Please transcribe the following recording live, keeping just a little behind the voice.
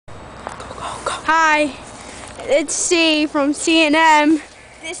Hi, it's C from C&M.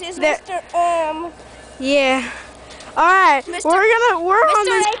 This is Mr.m. Yeah. All right. Mr. We're on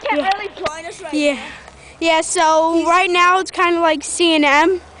Mr. the. A can't really join us right now. Yeah. So right now it's kind of like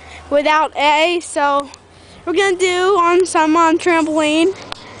C&M without A. So we're gonna do on trampoline.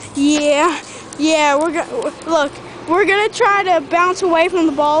 Yeah. We're gonna look. We're gonna try to bounce away from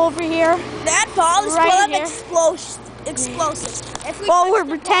the ball over here. That ball is right full here. of explosives. If we We're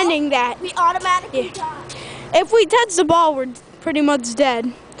pretending that. we automatically die. If we touch the ball, we're pretty much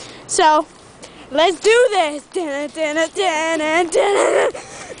dead. So, let's do this. Wow!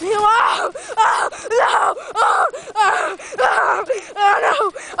 Oh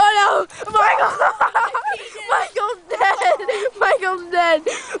no! Oh no! Michael's dead!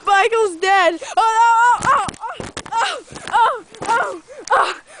 Michael's dead! Oh no!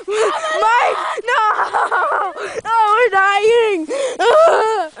 Mike! No! Oh, we're dying!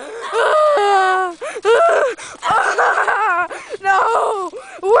 No!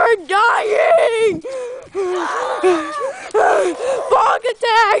 We're dying! Fog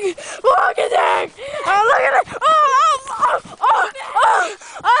attack! Fog attack! Oh, look at it!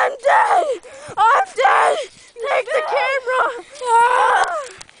 I'm dead! I'm dead! Take the camera!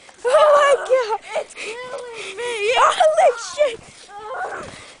 Oh my God! It's killing me! Holy shit!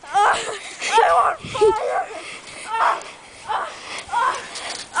 I'm on fire!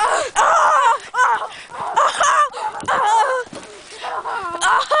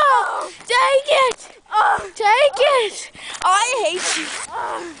 Take it! Take it! I hate you.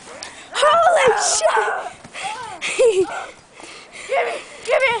 Holy shit!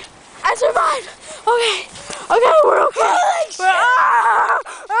 Give me! I survived! Okay, we're okay.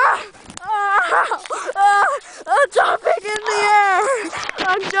 I'm jumping in the air!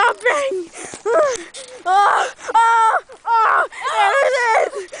 I'm jumping!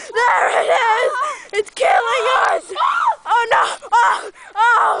 There it is! It's killing us! Oh no!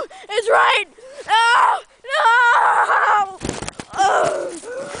 It's right! No!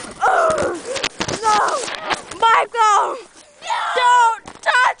 Michael! Don't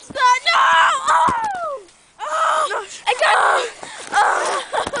touch the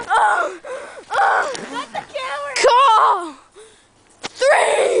Not the camera. Call!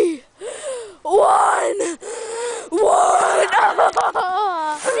 3, 1.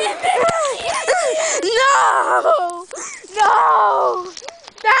 No!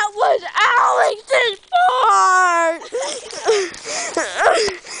 That was Alex's part!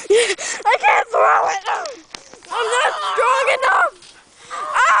 I can't throw it! I'm not strong enough!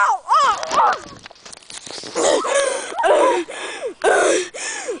 Ow!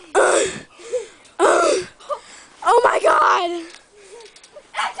 Oh my God!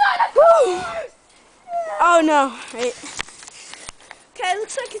 Oh no! Wait. Okay,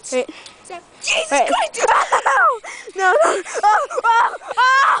 looks like it's. Wait. Jesus Christ! No!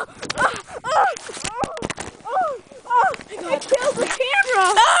 I killed the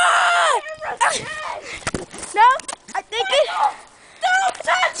camera! No! I think it. Don't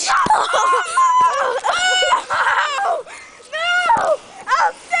touch No!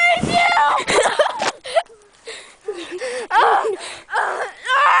 I'll save you!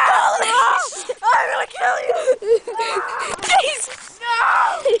 I'm gonna kill you! Jesus!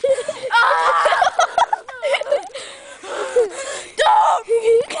 Don't!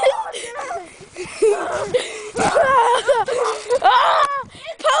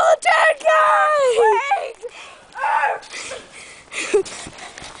 Politician guy! Wait!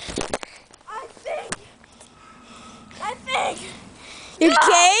 I think. You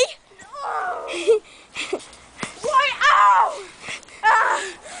okay?